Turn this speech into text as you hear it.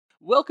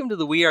Welcome to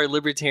the We Are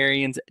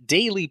Libertarians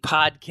daily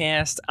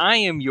podcast. I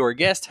am your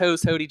guest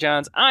host, Hodey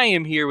Johns. I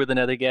am here with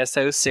another guest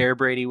host, Sarah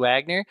Brady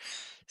Wagner.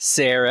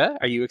 Sarah,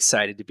 are you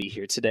excited to be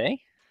here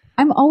today?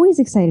 I'm always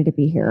excited to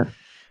be here.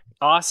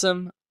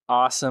 Awesome.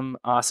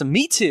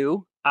 Me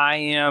too. I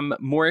am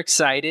more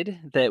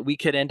excited that we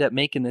could end up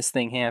making this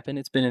thing happen.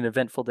 It's been an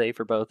eventful day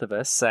for both of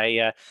us.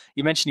 You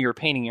mentioned you were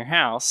painting your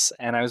house,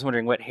 and I was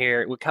wondering what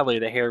color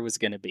the hair was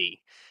going to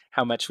be.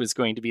 How much was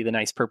going to be the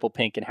nice purple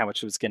pink, and how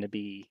much was going to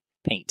be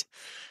paint.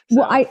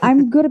 So. Well,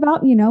 I'm good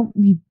about, you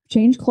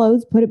change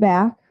clothes, put it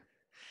back.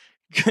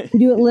 We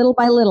do it little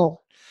by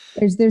little.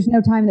 There's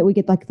no time that we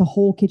get like the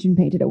whole kitchen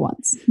painted at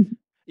once.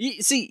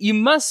 See, you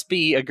must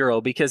be a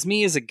girl, because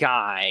me as a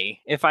guy,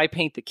 if I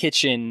paint the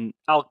kitchen,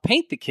 I'll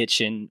paint the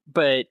kitchen,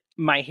 but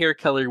my hair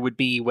color would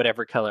be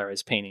whatever color I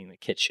was painting the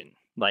kitchen.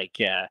 Like,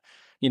 a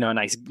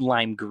nice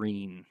lime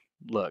green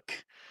look.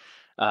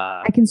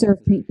 I can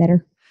serve paint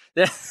better.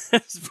 That's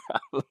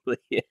probably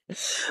it.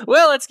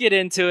 Well, let's get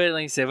into it.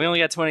 Like I said, we only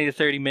got 20 to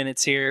 30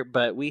 minutes here,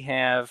 but we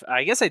have,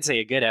 I guess I'd say,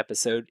 a good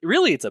episode.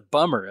 Really, it's a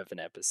bummer of an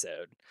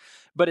episode,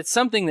 but it's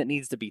something that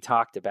needs to be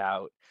talked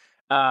about.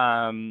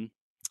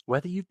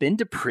 Whether you've been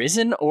to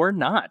prison or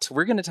not,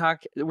 we're going to try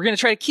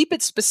to keep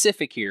it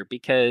specific here,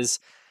 because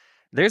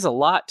there's a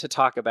lot to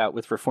talk about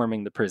with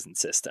reforming the prison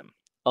system.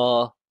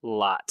 A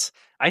lot.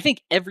 I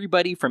think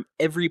everybody from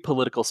every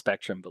political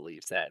spectrum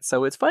believes that.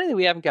 So it's funny that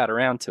we haven't got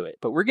around to it,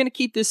 but we're going to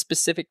keep this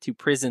specific to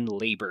prison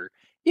labor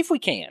if we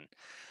can.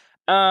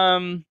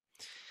 I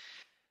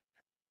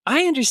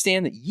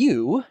understand that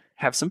you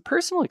have some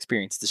personal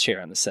experience to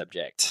share on the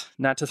subject.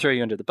 Not to throw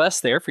you under the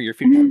bus there for your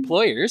future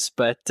employers,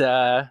 but...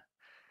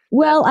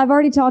 Well, I've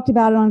already talked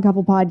about it on a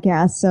couple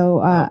podcasts.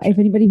 So If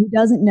anybody who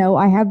doesn't know,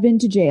 I have been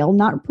to jail,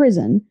 not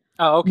prison.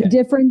 Oh, okay.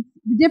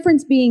 The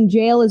difference being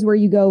jail is where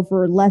you go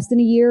for less than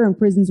a year, and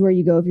prison's where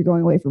you go if you're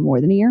going away for more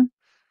than a year.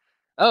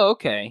 Oh,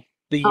 okay.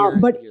 The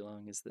year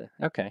long is the...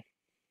 Okay.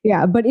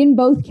 Yeah, but in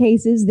both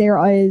cases,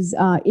 there is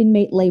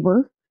inmate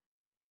labor,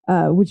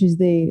 which is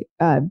the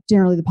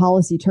generally the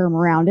policy term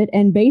around it.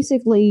 And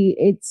basically,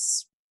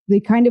 it's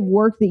the kind of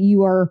work that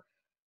you are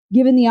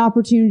given the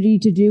opportunity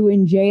to do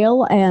in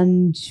jail,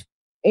 and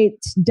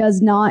it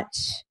does not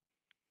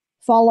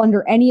fall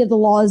under any of the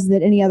laws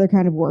that any other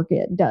kind of work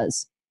it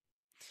does.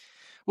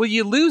 Well,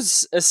 you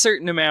lose a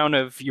certain amount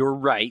of your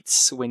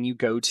rights when you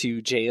go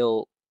to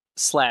jail/prison.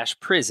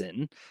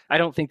 I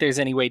don't think there's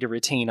any way to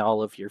retain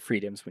all of your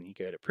freedoms when you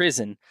go to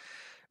prison,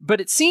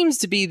 but it seems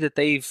to be that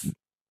they've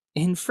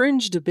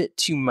infringed a bit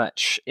too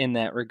much in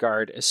that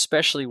regard,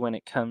 especially when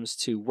it comes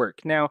to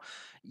work. Now,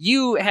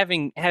 you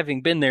having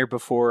been there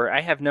before,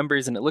 I have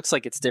numbers, and it looks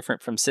like it's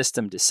different from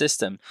system to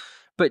system.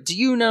 But do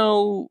you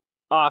know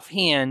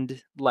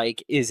offhand,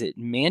 like, is it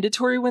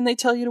mandatory when they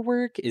tell you to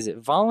work? Is it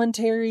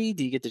voluntary?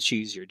 Do you get to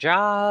choose your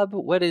job?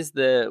 What does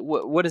it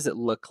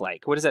look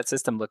like? What does that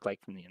system look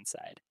like from the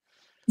inside?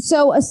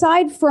 So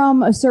aside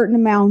from a certain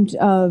amount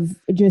of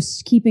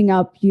just keeping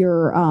up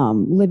your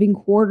living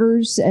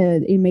quarters,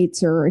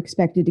 inmates are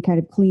expected to kind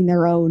of clean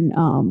their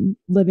own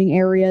living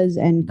areas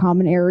and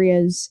common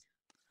areas,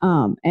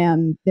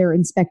 and they're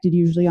inspected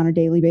usually on a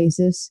daily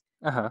basis.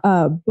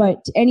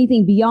 But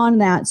anything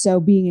beyond that, so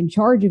being in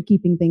charge of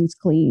keeping things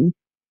clean,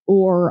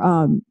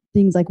 or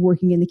things like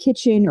working in the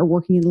kitchen or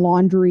working in the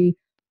laundry,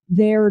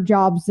 they're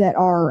jobs that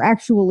are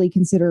actually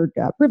considered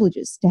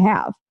privileges to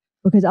have,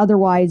 because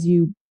otherwise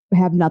you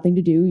have nothing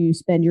to do. You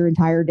spend your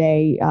entire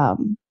day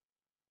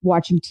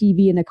watching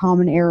TV in a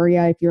common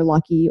area if you're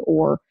lucky,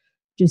 or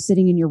just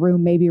sitting in your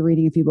room, maybe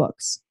reading a few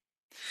books.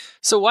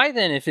 So why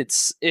then, if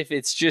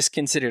it's just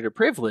considered a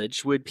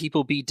privilege, would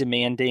people be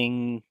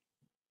demanding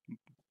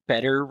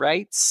better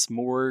rights,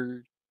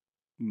 more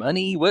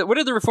money? What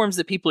are the reforms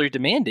that people are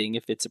demanding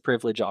if it's a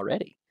privilege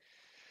already?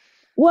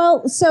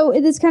 Well, so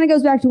this kind of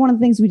goes back to one of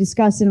the things we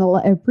discussed in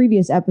a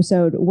previous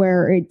episode,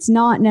 where it's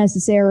not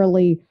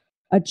necessarily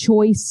a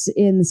choice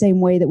in the same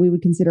way that we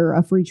would consider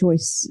a free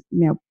choice,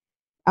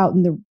 out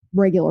in the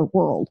regular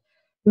world,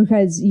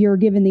 because you're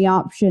given the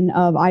option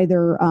of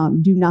either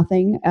do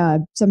nothing,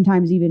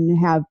 sometimes even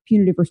have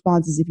punitive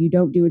responses if you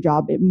don't do a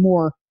job,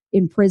 more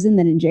in prison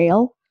than in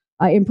jail.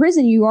 In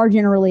prison, you are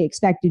generally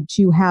expected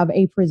to have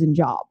a prison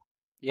job.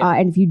 Yeah.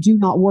 And if you do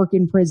not work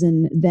in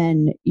prison,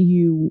 then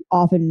you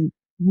often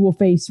will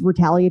face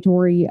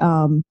retaliatory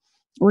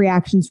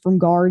reactions from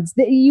guards.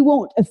 That you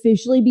won't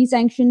officially be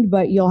sanctioned,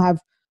 but you'll have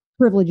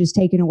privileges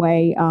taken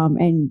away,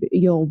 and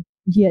you'll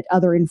get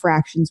other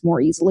infractions more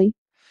easily.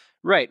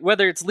 Right.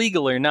 Whether it's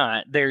legal or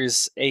not,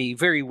 there's a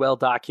very well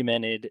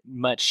documented,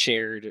 much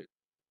shared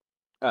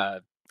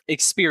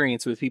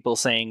experience with people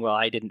saying, well,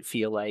 I didn't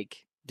feel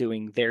like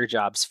doing their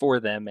jobs for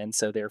them, and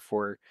so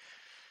therefore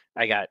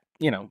I got,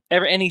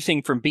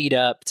 anything from beat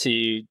up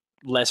to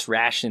less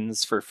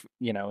rations for,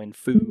 in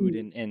food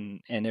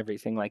and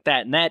everything like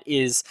that. And that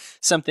is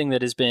something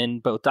that has been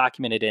both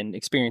documented and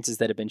experiences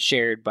that have been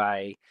shared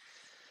by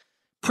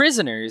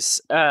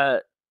prisoners. So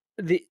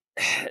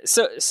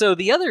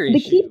the other issue, the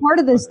key part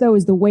of this, though,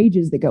 is the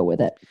wages that go with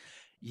it.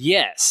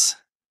 Yes.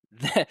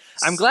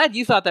 I'm glad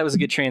you thought that was a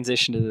good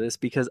transition to this,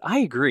 because I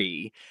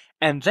agree.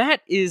 And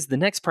that is the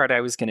next part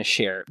I was going to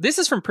share. This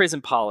is from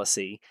Prison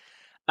Policy.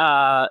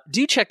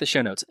 Do check the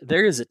show notes.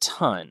 There is a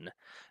ton.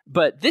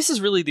 But this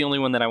is really the only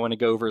one that I want to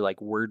go over like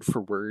word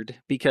for word,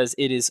 because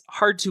it is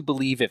hard to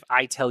believe if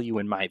I tell you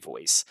in my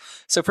voice.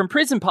 So from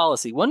Prison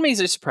Policy, one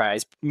major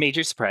surprise,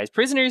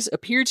 prisoners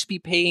appear to be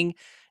paying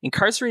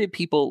incarcerated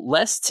people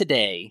less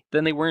today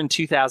than they were in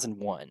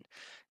 2001.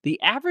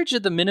 The average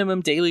of the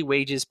minimum daily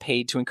wages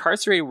paid to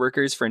incarcerated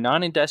workers for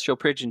non-industrial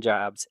prison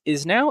jobs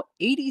is now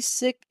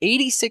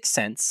 86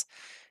 cents,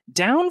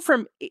 down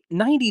from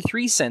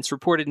 93 cents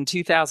reported in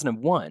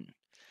 2001.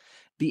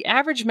 The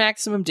average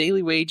maximum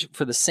daily wage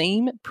for the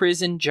same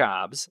prison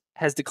jobs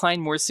has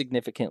declined more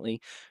significantly,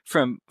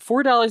 from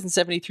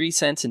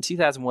 $4.73 in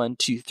 2001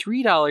 to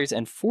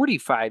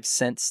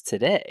 $3.45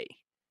 today.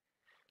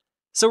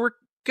 So we're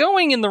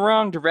going in the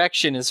wrong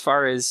direction as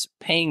far as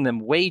paying them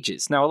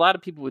wages. Now, a lot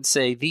of people would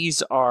say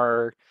these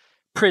are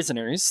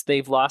prisoners.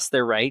 They've lost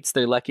their rights.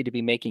 They're lucky to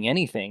be making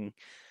anything.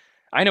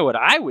 I know what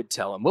I would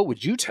tell them. What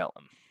would you tell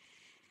them?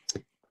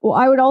 Well,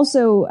 I would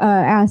also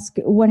ask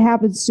what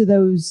happens to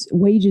those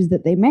wages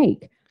that they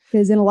make,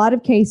 because in a lot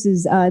of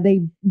cases,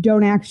 they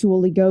don't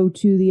actually go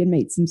to the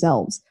inmates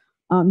themselves.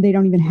 They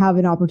don't even have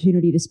an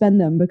opportunity to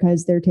spend them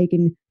because they're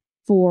taken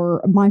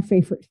for my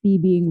favorite fee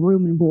being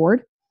room and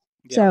board.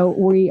 Yeah. So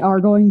we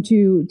are going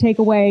to take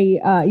away,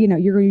 you're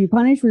going to be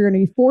punished. We're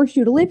going to force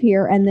you to live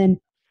here and then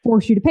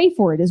force you to pay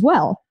for it as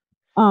well.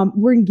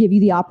 We're going to give you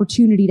the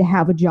opportunity to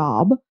have a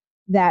job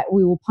that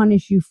we will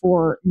punish you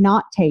for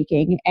not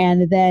taking.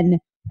 And then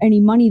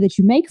any money that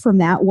you make from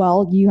that,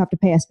 well, you have to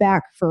pay us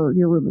back for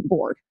your room and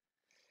board.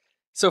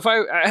 So if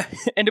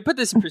and to put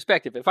this in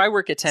perspective, if I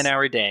work a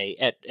 10-hour day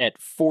at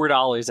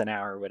 $4 an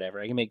hour or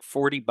whatever, I can make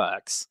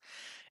 $40.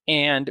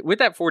 And with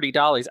that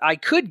 $40, I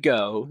could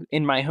go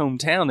in my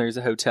hometown. There's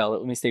a hotel that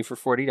let me stay for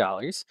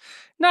 $40.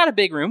 Not a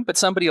big room, but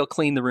somebody will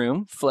clean the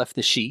room, fluff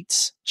the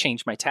sheets,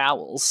 change my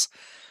towels.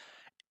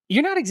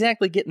 You're not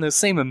exactly getting those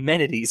same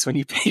amenities when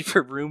you pay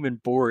for room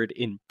and board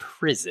in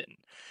prison.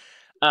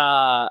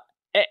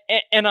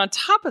 And on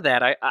top of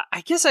that,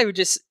 I guess I would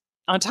just,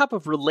 on top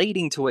of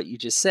relating to what you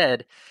just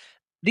said,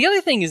 the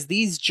other thing is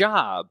these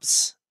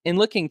jobs, in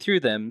looking through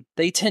them,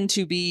 they tend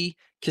to be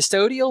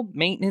custodial,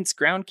 maintenance,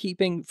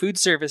 groundkeeping, food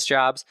service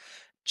jobs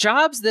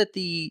that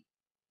the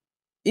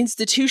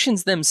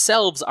institutions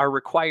themselves are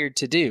required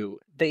to do.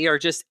 They are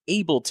just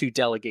able to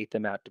delegate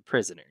them out to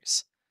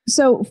prisoners.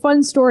 So,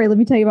 fun story. Let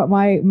me tell you about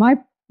my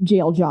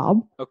jail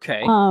job.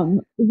 Okay.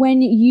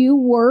 When you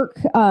work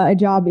a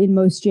job in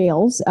most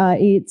jails,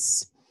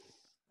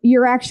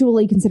 you're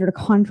actually considered a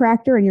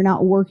contractor, and you're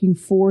not working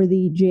for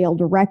the jail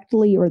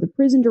directly or the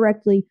prison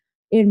directly.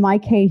 In my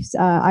case,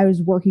 I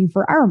was working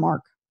for Aramark,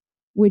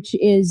 which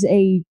is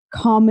a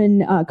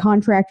common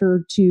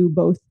contractor to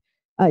both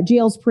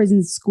jails,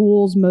 prisons,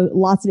 schools,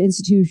 lots of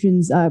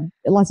institutions,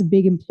 lots of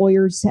big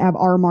employers have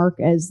Aramark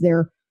as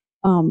their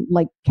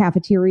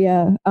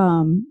cafeteria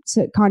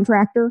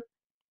contractor.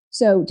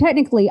 So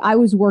technically, I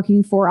was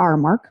working for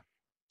Aramark,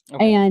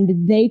 okay,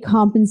 and they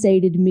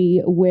compensated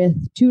me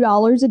with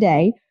 $2 a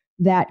day.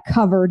 That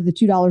covered the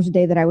 $2 a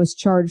day that I was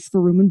charged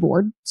for room and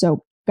board.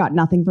 So got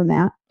nothing from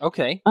that.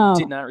 Okay.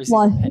 Did not receive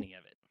a penny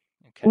of it.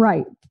 Okay.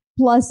 Right.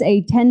 Plus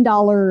a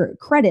 $10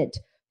 credit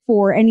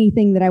for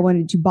anything that I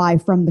wanted to buy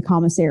from the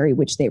commissary,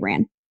 which they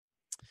ran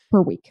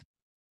per week.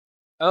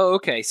 Oh,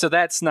 okay. So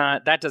that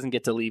doesn't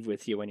get to leave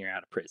with you when you're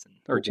out of prison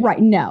or jail.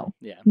 Right. No.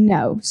 Yeah.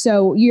 No.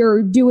 So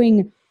you're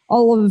doing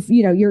all of,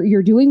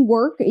 you're doing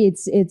work.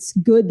 It's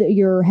good that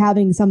you're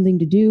having something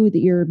to do, that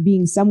you're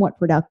being somewhat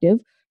productive,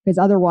 because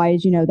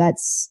otherwise,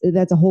 that's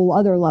a whole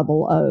other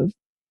level of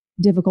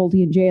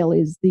difficulty in jail,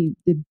 is the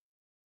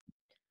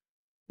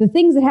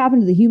things that happen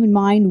to the human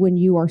mind when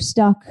you are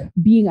stuck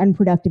being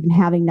unproductive and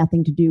having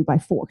nothing to do by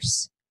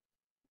force.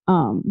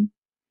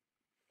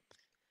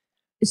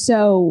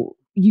 So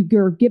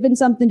you're given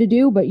something to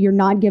do, but you're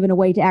not given a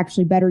way to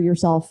actually better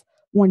yourself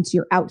once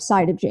you're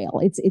outside of jail.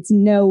 It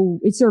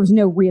serves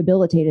no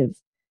rehabilitative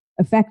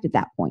effect at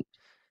that point.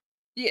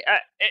 Yeah,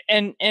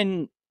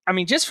 and I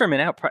mean, just from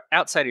an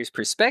outsider's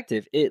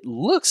perspective, it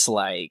looks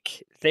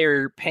like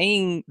they're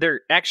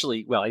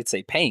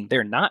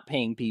not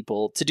paying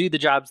people to do the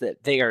jobs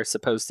that they are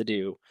supposed to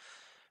do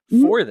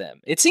for them.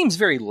 It seems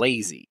very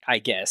lazy, I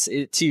guess,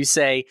 to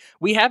say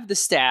we have the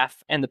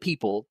staff and the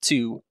people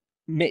to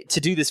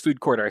do this food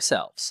court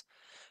ourselves.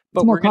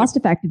 But it's more cost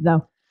effective,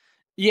 though.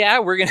 Yeah,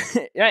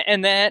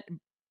 and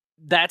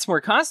that's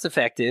more cost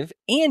effective,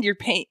 and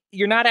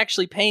you're not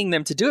actually paying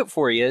them to do it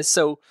for you.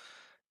 So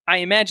I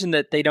imagine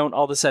that they don't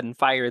all of a sudden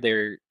fire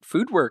their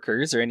food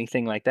workers or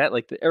anything like that.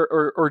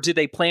 Or do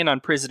they plan on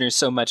prisoners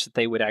so much that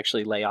they would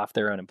actually lay off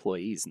their own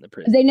employees in the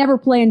prison? They never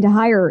plan to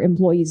hire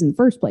employees in the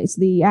first place.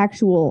 The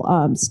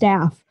actual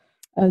staff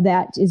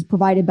that is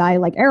provided by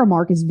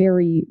Aramark is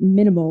very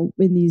minimal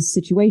in these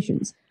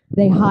situations.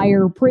 They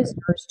hire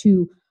prisoners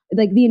to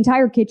the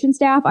entire kitchen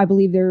staff. I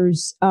believe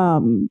there's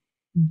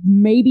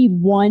maybe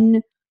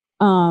one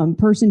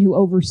person who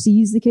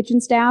oversees the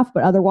kitchen staff,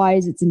 but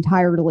otherwise it's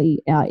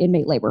entirely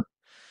inmate labor.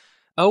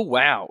 Oh,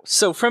 wow.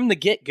 So from the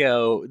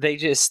get-go,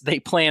 they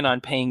plan on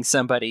paying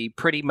somebody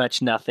pretty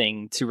much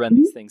nothing to run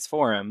these things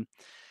for them.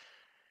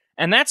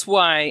 And that's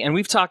why, and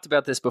we've talked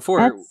about this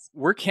before,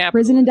 we're capitalists.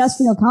 Prison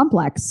industrial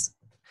complex.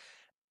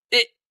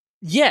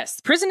 Yes,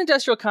 prison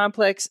industrial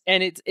complex.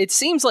 And it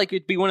seems like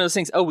it'd be one of those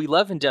things, we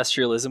love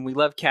industrialism, we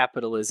love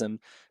capitalism.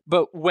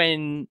 But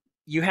when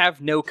you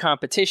have no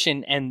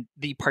competition and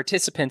the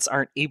participants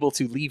aren't able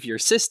to leave your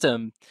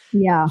system,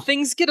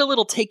 things get a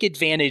little take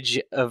advantage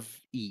of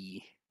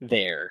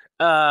there.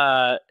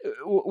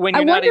 When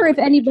you're not able to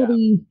do your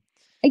job.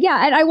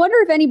 Yeah, and I wonder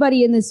if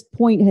anybody in this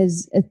point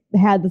has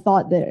had the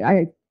thought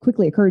that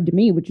quickly occurred to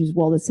me, which is,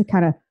 well, this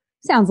kind of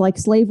sounds like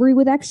slavery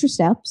with extra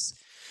steps.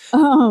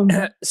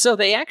 So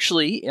they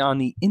actually, on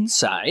the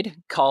inside,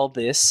 call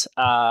this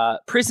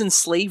prison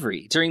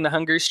slavery. During the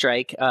hunger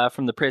strike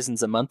from the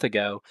prisons a month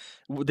ago,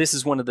 this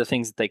is one of the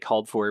things that they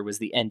called for was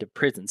the end of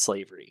prison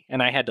slavery.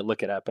 And I had to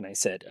look it up, and I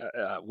said,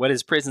 what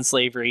is prison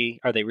slavery?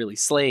 Are they really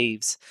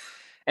slaves?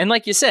 And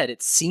like you said,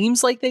 it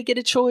seems like they get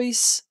a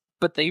choice,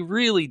 but they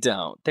really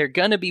don't. They're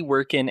going to be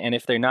working, and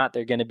if they're not,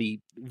 they're going to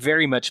be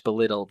very much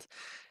belittled.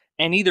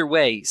 And either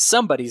way,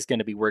 somebody's going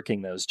to be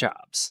working those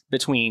jobs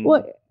between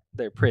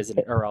their prison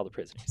or all the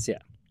prisoners. Yeah.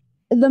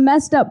 The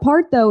messed up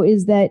part, though,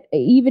 is that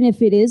even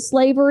if it is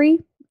slavery,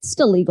 it's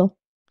still legal.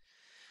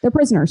 They're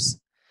prisoners.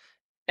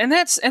 And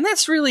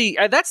that's really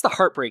that's the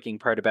heartbreaking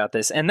part about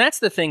this. And that's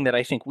the thing that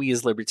I think we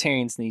as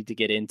libertarians need to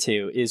get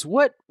into is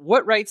what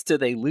rights do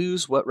they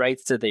lose? What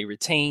rights do they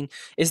retain?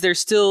 Is there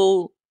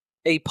still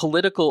a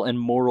political and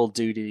moral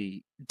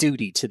duty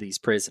to these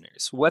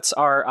prisoners? What's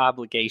our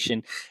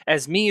obligation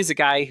as a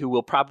guy who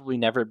will probably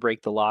never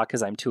break the law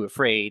because I'm too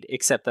afraid,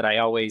 except that I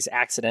always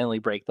accidentally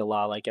break the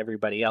law like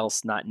everybody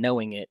else, not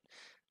knowing it.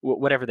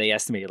 Whatever they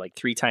estimated, like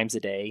 3 times a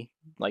day,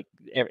 like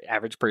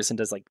average person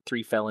does like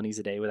 3 felonies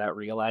a day without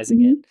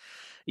realizing it,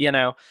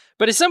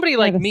 But as somebody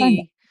like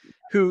me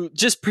who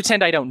just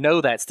pretend I don't know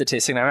that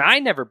statistic, I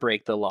never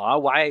break the law.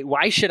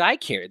 Why should I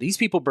care? These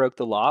people broke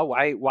the law.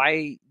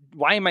 Why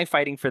am I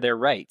fighting for their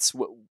rights?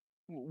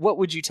 What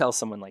would you tell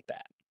someone like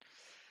that?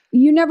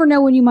 You never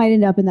know when you might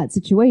end up in that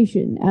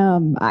situation.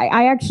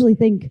 I actually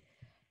think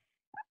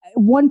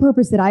one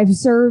purpose that I've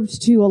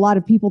served to a lot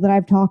of people that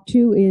I've talked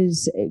to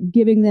is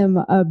giving them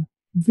a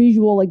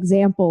visual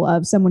example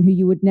of someone who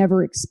you would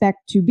never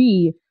expect to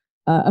be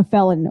a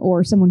felon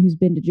or someone who's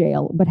been to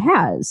jail, but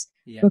has.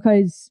 Yeah.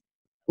 Because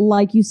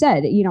like you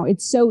said,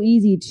 it's so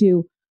easy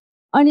to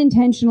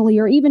unintentionally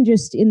or even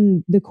just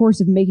in the course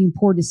of making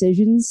poor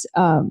decisions,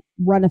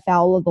 run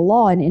afoul of the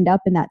law and end up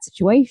in that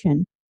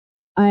situation.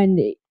 And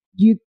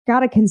you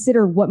got to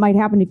consider what might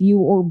happen if you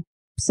or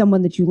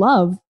someone that you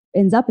love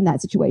ends up in that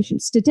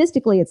situation.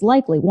 Statistically, it's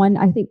likely. One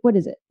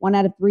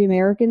out of 3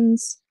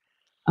 Americans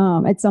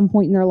at some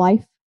point in their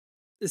life.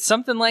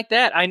 Something like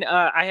that.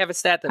 I have a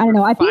stat that I don't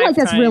know. I feel like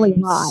that's really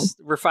high.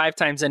 We're 5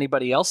 times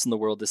anybody else in the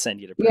world to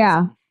send you to prison.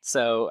 Yeah.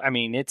 So, I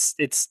mean,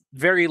 it's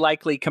very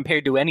likely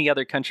compared to any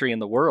other country in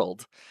the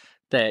world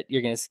that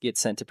you're going to get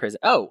sent to prison.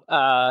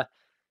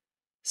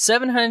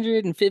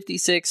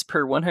 756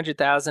 per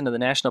 100,000 of the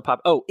national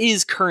pop.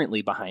 is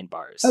currently behind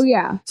bars. Oh,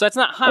 yeah. So that's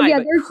not high.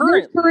 But there's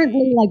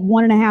currently like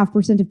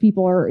 1.5% of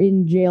people are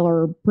in jail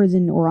or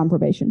prison or on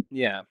probation.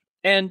 Yeah.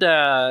 And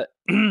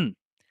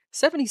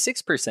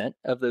 76%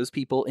 of those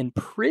people in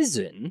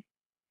prison,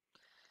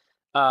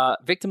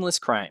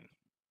 victimless crime.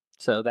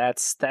 So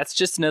that's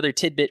just another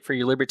tidbit for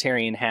your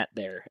libertarian hat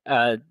there.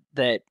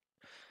 That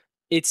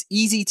it's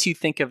easy to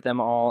think of them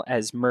all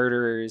as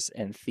murderers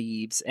and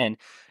thieves. And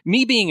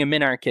me being a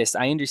minarchist,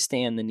 I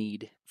understand the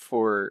need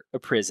for a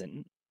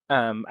prison.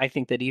 I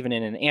think that even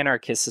in an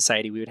anarchist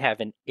society, we would have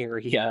an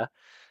area,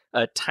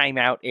 a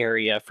timeout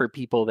area for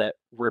people that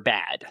were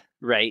bad,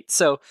 right?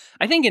 So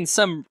I think in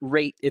some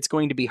rate, it's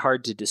going to be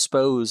hard to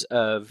dispose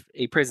of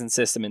a prison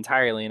system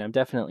entirely, and I'm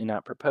definitely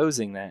not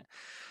proposing that.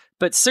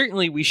 But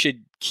certainly we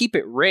should keep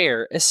it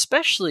rare,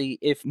 especially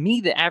if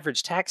me, the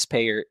average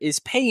taxpayer, is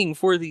paying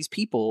for these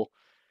people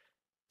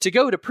to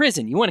go to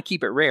prison. You want to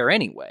keep it rare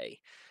anyway,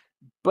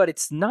 but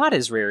it's not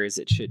as rare as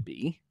it should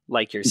be,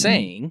 like you're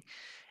saying.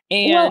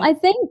 And well, I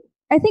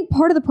think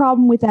part of the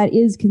problem with that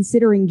is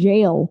considering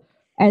jail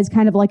as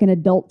kind of like an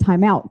adult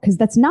timeout, because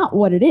that's not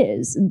what it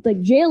is.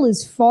 Like, jail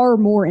is far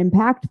more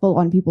impactful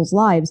on people's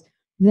lives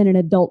than an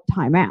adult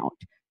timeout.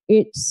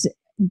 It's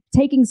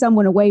taking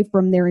someone away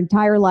from their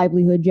entire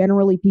livelihood.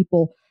 Generally,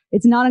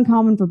 it's not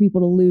uncommon for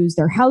people to lose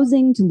their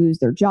housing, to lose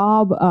their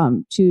job,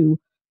 to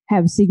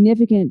have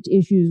significant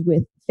issues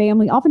with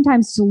family,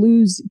 oftentimes to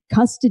lose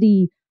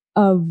custody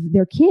of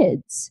their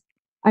kids.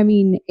 I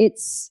mean,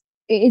 it's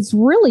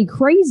really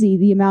crazy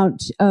the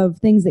amount of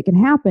things that can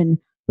happen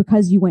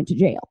because you went to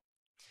jail.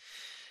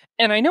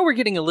 And I know we're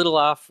getting a little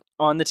off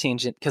on the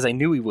tangent because I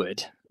knew we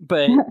would,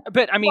 but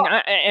I mean,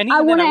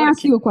 I want to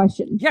ask you a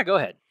question. Yeah, go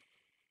ahead.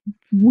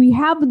 We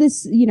have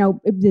this,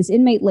 this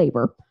inmate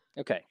labor.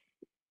 Okay.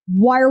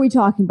 Why are we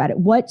talking about it?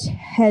 What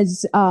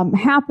has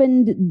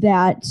happened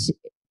that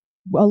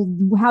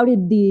how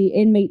did the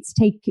inmates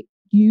take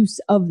use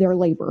of their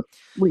labor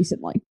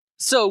recently?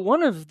 So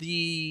one of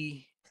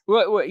the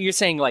what you're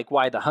saying, like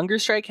why the hunger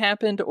strike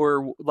happened,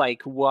 or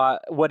like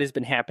what has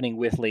been happening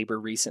with labor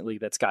recently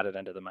that's got it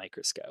under the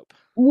microscope?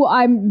 Well,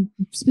 I'm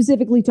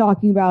specifically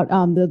talking about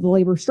the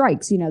labor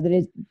strikes. That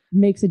it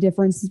makes a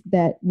difference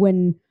that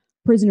when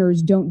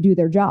prisoners don't do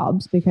their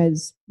jobs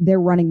because they're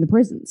running the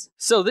prisons.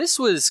 So this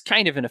was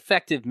kind of an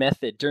effective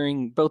method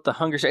during both the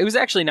hunger strike. It was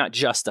actually not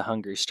just a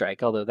hunger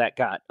strike, although that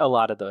got a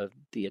lot of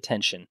the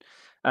attention.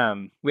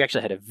 We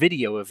actually had a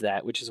video of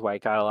that, which is why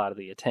it got a lot of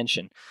the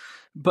attention.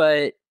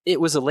 But it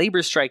was a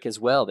labor strike as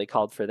well. They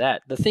called for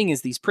that. The thing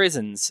is, these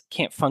prisons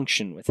can't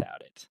function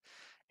without it.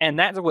 And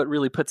that's what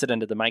really puts it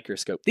under the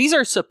microscope. These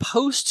are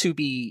supposed to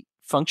be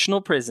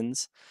functional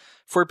prisons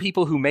for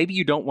people who maybe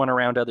you don't want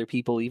around other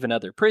people, even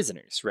other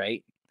prisoners,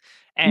 right?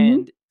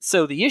 And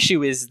so the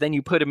issue is then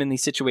you put them in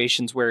these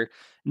situations where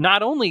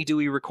not only do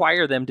we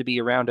require them to be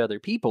around other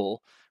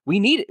people, we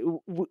need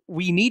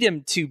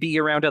them to be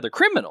around other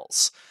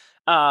criminals,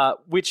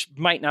 which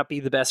might not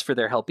be the best for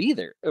their health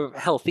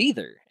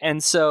either.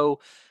 And so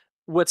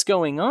what's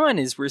going on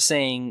is we're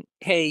saying,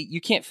 hey,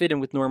 you can't fit in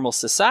with normal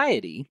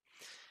society.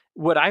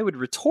 What I would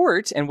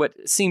retort, and what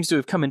seems to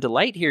have come into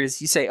light here,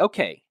 is you say,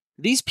 okay,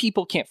 these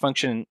people can't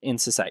function in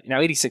society. Now,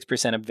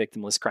 86% of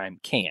victimless crime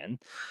can.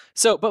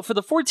 So, but for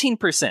the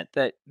 14%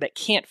 that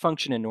can't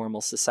function in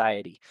normal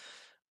society,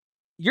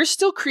 you're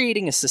still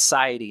creating a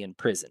society in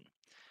prison.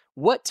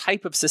 What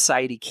type of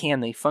society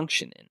can they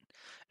function in?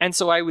 And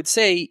so I would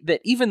say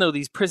that even though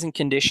these prison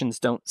conditions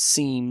don't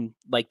seem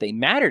like they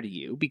matter to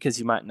you because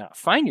you might not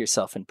find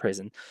yourself in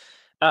prison,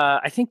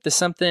 I think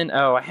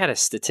I had a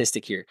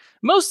statistic here.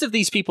 Most of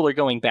these people are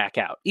going back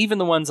out. Even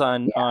the ones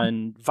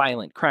on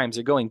violent crimes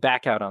are going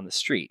back out on the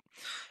street.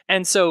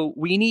 And so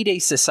we need a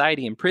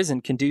society in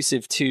prison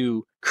conducive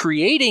to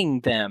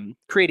creating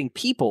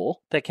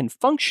people that can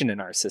function in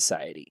our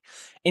society.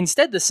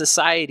 Instead, the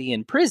society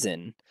in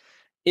prison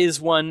is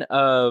one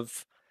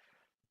of,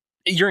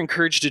 you're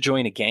encouraged to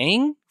join a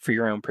gang for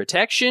your own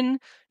protection.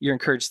 You're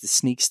encouraged to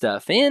sneak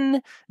stuff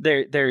in.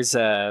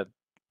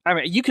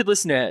 You could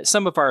listen to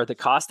some of the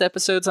cost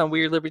episodes on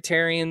Weird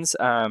Libertarians.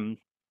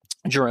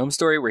 Jerome's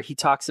story where he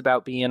talks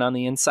about being on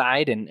the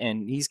inside,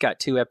 and he's got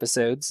 2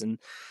 episodes and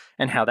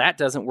how that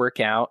doesn't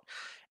work out.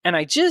 And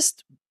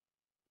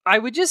I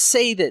would just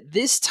say that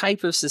this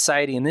type of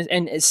society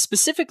and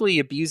specifically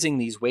abusing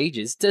these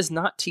wages does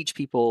not teach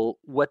people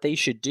what they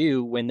should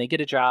do when they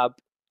get a job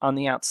on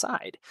the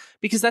outside,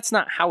 because that's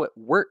not how it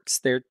works.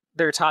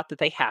 They're taught that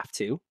they have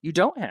to. You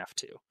don't have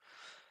to.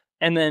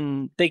 And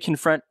then they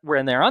confront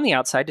when they're on the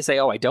outside to say,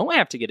 oh, I don't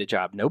have to get a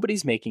job.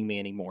 Nobody's making me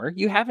anymore.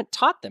 You haven't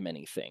taught them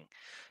anything.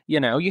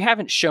 You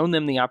haven't shown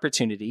them the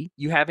opportunity.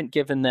 You haven't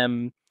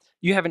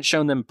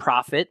shown them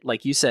profit,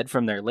 like you said,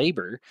 from their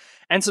labor.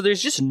 And so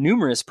there's just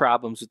numerous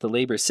problems with the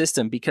labor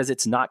system because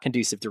it's not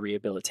conducive to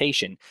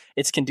rehabilitation.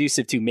 It's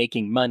conducive to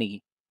making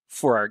money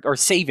or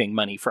saving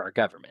money for our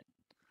government.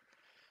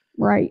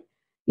 Right.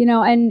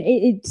 And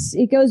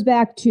it goes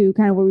back to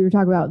kind of what we were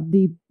talking about,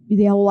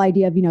 the whole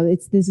idea of,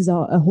 this is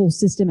a whole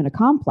system and a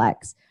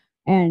complex,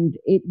 and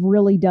it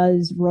really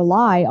does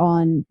rely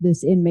on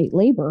this inmate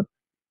labor.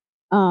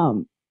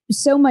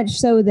 So much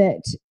so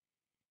that,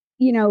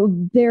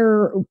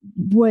 there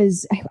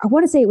was, I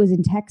want to say it was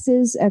in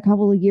Texas a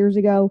couple of years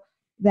ago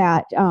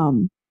that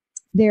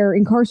their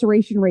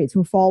incarceration rates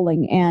were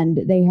falling, and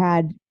they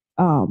had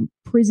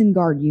prison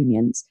guard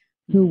unions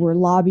who were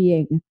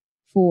lobbying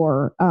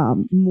for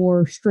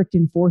more strict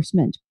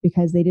enforcement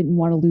because they didn't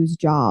want to lose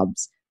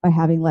jobs by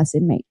having less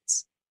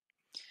inmates.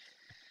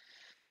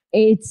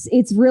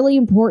 It's really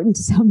important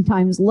to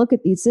sometimes look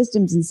at these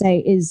systems and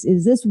say, is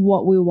this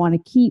what we want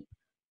to keep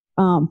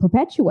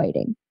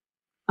perpetuating?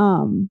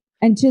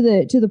 And to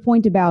the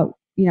point about,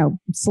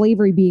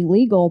 slavery being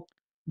legal,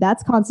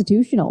 that's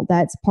constitutional.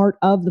 That's part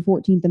of the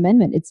 14th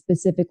Amendment. It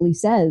specifically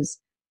says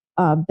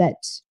that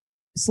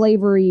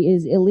slavery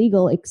is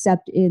illegal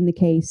except in the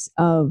case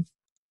of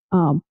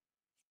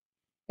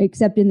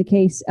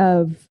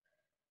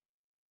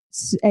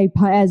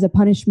as a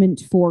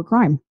punishment for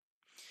crime.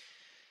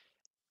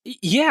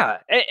 Yeah,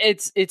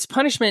 it's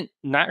punishment,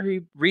 not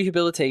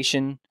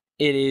rehabilitation.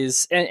 It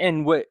is,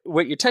 and what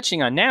you're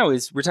touching on now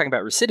is we're talking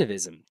about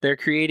recidivism. They're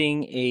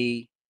creating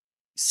a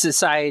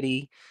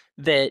society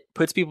that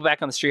puts people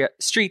back on the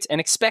streets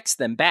and expects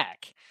them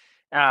back.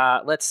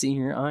 Let's see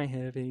here. I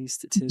have a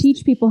statistic.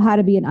 Teach people how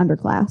to be an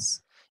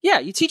underclass. Yeah,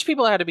 you teach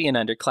people how to be an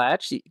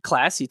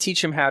underclass. You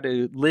teach them how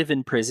to live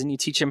in prison. You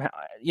teach them how,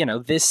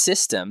 this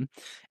system,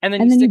 and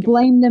then you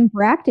blame them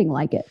for acting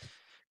like it.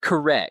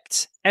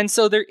 Correct. And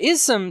so there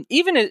is some,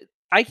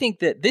 I think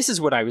that this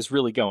is what I was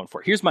really going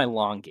for. Here's my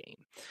long game,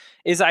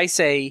 is I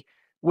say,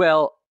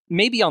 well,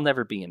 maybe I'll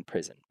never be in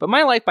prison, but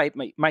my life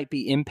might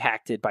be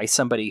impacted by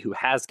somebody who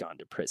has gone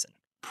to prison.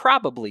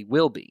 Probably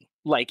will be.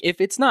 Like, if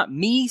it's not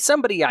me,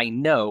 somebody I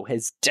know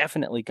has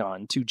definitely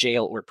gone to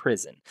jail or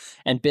prison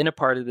and been a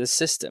part of this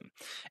system.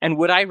 And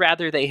would I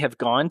rather they have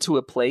gone to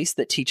a place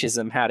that teaches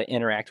them how to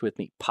interact with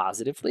me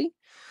positively?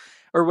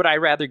 Or would I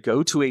rather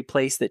go to a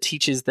place that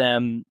teaches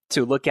them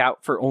to look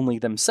out for only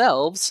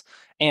themselves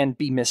and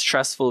be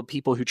mistrustful of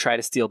people who try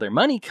to steal their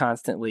money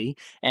constantly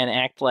and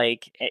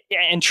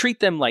and treat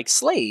them like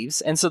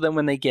slaves? And so then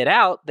when they get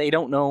out, they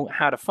don't know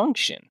how to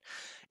function.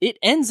 It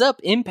ends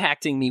up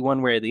impacting me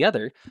one way or the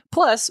other.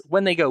 Plus,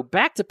 when they go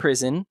back to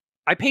prison,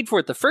 I paid for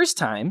it the first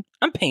time.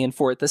 I'm paying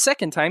for it the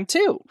second time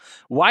too.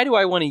 Why do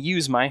I want to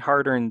use my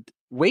hard-earned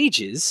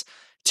wages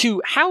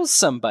to house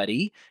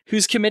somebody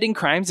who's committing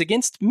crimes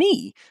against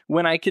me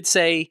when I could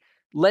say,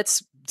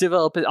 let's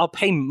develop it. I'll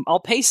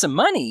pay some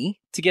money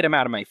to get them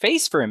out of my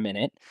face for a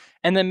minute,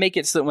 and then make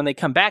it so that when they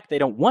come back, they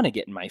don't want to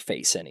get in my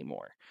face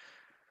anymore.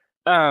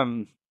 I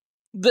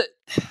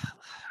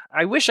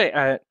wish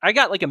I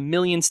got like a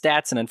million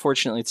stats, and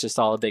unfortunately, it's just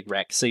all a big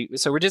wreck. So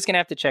we're just gonna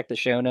have to check the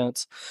show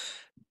notes.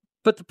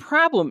 But the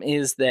problem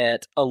is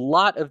that a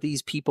lot of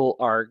these people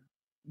are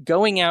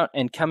going out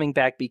and coming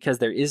back because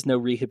there is no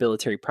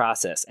rehabilitative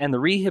process. And the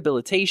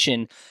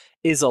rehabilitation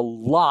is a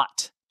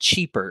lot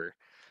cheaper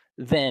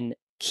than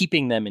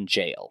keeping them in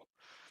jail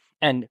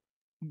and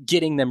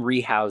getting them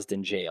rehoused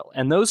in jail.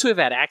 And those who have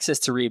had access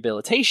to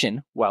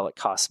rehabilitation, while it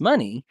costs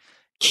money,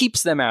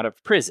 keeps them out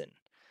of prison.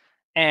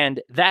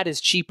 And that is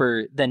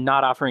cheaper than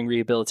not offering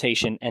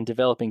rehabilitation and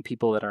developing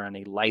people that are on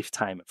a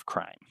lifetime of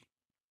crime.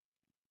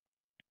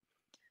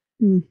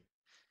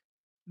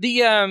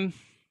 The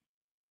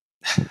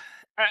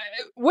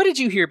what did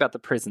you hear about the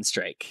prison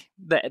strike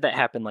that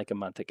happened like a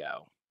month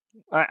ago?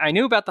 I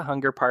knew about the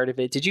hunger part of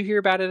it. Did you hear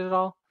about it at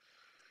all?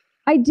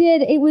 I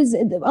did. It was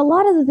a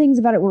lot of the things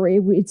about it were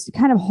it's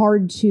kind of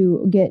hard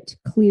to get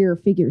clear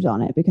figures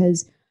on it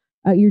because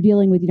you're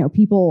dealing with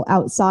people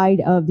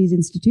outside of these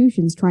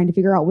institutions trying to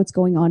figure out what's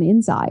going on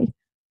inside,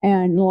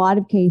 and in a lot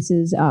of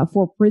cases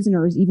for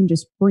prisoners, even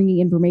just bringing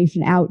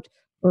information out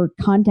or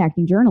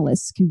contacting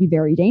journalists can be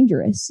very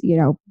dangerous.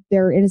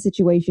 They're in a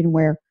situation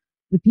where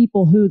the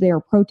people who they are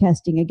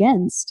protesting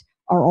against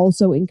are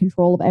also in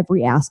control of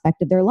every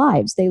aspect of their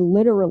lives. They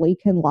literally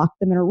can lock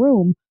them in a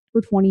room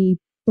for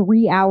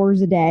 23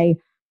 hours a day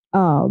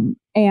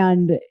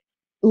and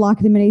lock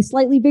them in a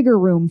slightly bigger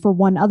room for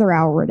 1 other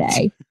hour a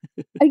day.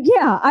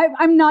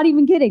 I'm not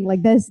even kidding.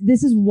 Like this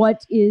is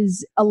what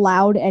is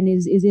allowed and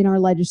is in our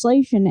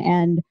legislation.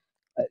 And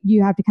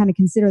you have to kind of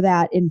consider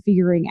that in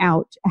figuring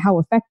out how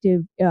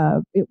effective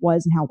it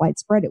was and how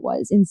widespread it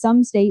was. In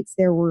some states,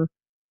 there were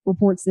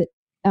reports that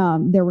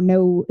there were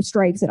no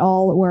strikes at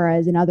all,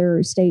 whereas in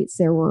other states,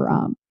 there were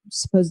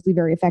supposedly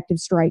very effective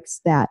strikes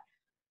that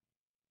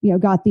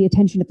got the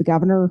attention of the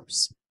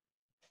governors.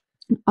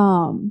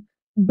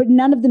 But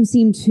none of them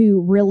seem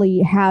to really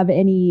have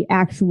any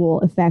actual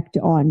effect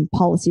on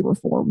policy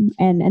reform.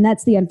 And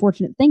that's the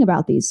unfortunate thing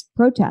about these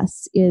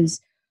protests is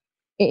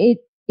it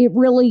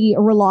really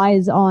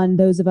relies on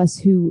those of us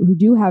who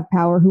do have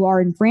power, who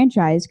are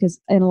enfranchised, because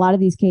in a lot of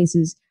these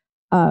cases,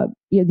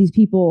 these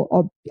people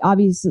are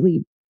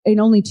obviously in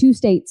only 2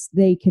 states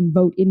they can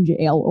vote in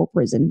jail or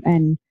prison,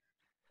 and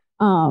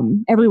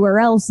everywhere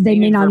else they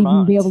may not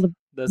even be able to.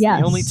 Those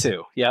are the only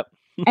 2. Yep.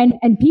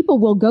 and people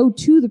will go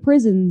to the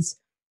prisons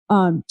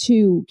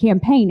to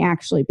campaign,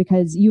 actually,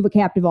 because you have a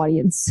captive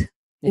audience,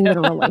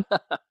 literally.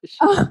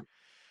 Sure.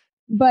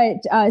 But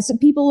so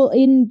people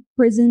in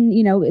prison,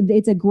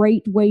 it's a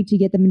great way to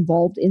get them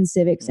involved in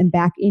civics and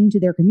back into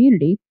their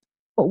community.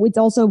 But it's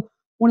also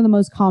one of the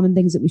most common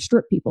things that we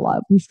strip people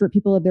of. We strip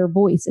people of their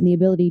voice and the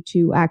ability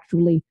to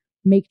actually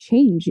make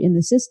change in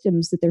the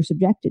systems that they're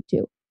subjected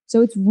to.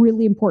 So it's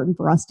really important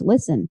for us to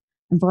listen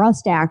and for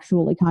us to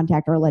actually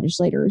contact our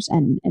legislators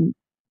and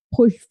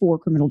push for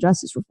criminal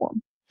justice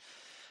reform.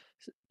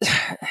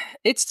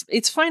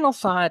 It's final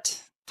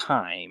thought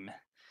time.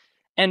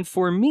 And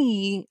for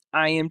me,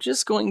 I am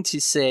just going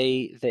to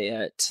say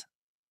that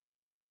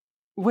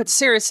what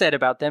Sarah said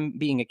about them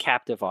being a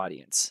captive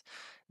audience,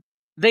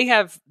 they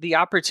have the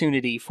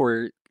opportunity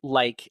for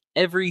like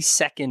every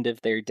second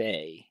of their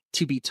day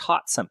to be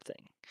taught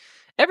something.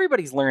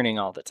 Everybody's learning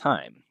all the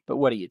time, but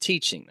what are you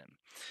teaching them?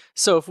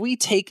 So if we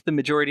take the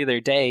majority of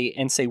their day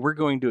and say we're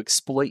going to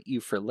exploit you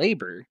for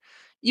labor,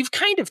 you've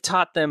kind of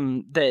taught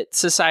them that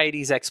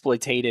society's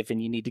exploitative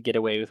and you need to get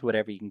away with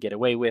whatever you can get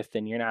away with,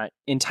 and you're not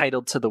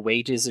entitled to the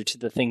wages or to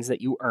the things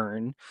that you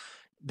earn.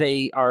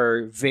 They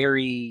are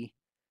very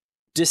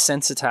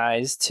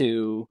desensitized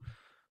to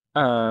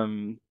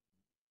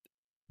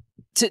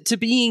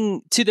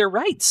being to their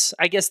rights.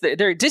 I guess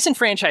they're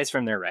disenfranchised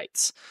from their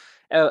rights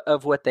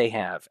of what they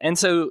have. And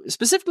so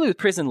specifically with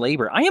prison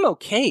labor, I am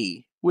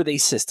okay with a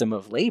system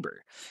of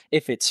labor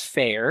if it's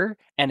fair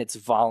and it's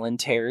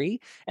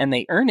voluntary and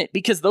they earn it,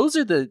 because those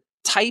are the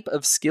type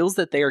of skills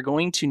that they are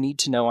going to need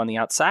to know on the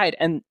outside.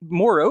 And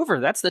moreover,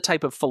 that's the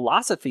type of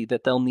philosophy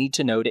that they'll need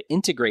to know to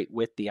integrate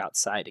with the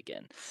outside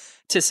again.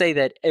 To say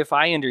that if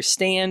I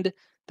understand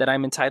that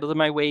I'm entitled to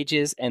my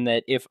wages and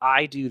that if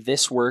I do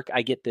this work,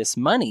 I get this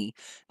money,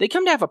 they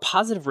come to have a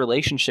positive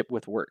relationship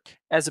with work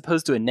as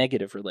opposed to a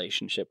negative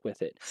relationship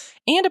with it,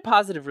 and a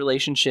positive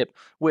relationship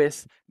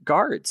with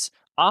guards,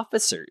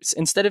 officers.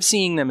 Instead of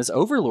seeing them as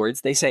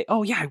overlords, they say,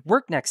 oh yeah, I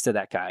work next to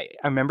that guy.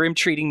 I remember him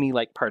treating me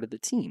like part of the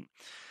team.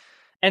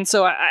 And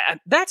so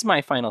that's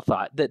my final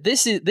thought, that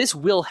this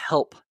will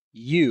help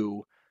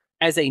you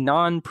as a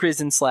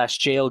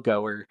non-prison/jail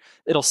goer.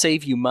 It'll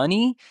save you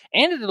money,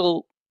 and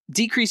it'll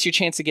decrease your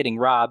chance of getting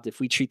robbed if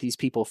we treat these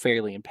people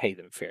fairly and pay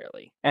them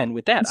fairly. And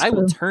with that, That's I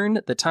will true.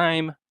 turn the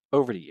time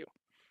over to you.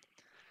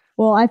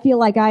 Well, I feel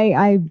like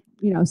I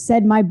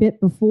said my bit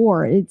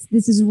before.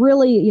 This is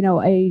really,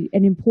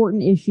 an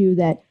important issue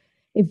that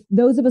if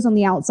those of us on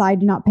the outside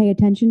do not pay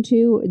attention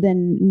to,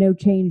 then no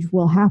change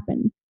will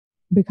happen,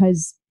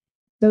 because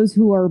those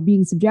who are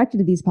being subjected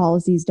to these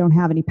policies don't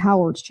have any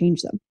power to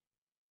change them.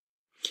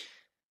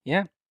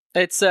 Yeah.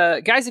 It's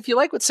guys, if you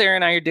like what Sarah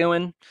and I are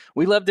doing,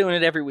 we love doing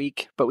it every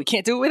week, but we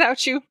can't do it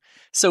without you.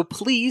 So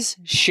please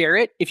share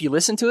it. If you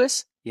listen to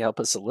us, you help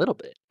us a little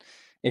bit.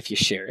 If you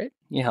share it,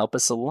 you help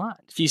us a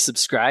lot. If you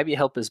subscribe, you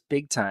help us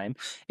big time.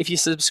 If you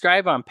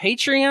subscribe on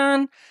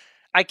Patreon,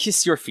 I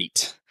kiss your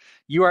feet.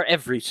 You are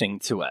everything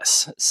to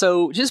us.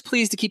 So just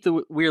please, to keep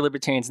the We're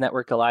Libertarians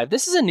Network alive,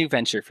 this is a new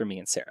venture for me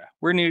and Sarah.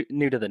 We're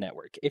new to the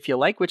network. If you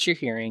like what you're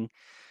hearing,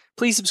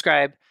 please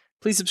subscribe.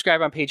 Please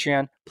subscribe on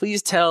Patreon.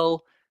 Please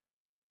tell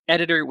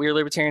editor at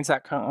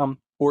WeareLibertarians.com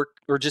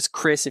or just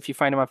Chris, if you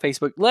find him on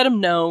Facebook, let him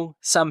know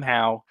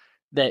somehow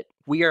that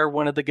we are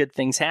one of the good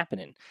things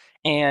happening.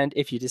 And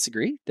if you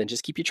disagree, then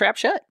just keep your trap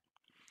shut.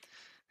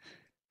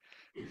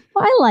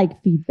 Well, I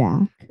like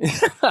feedback.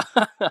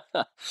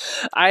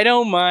 I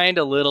don't mind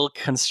a little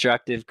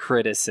constructive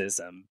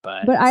criticism,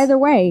 but either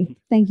way,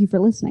 thank you for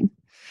listening.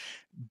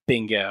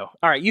 Bingo.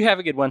 All right, you have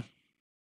a good one.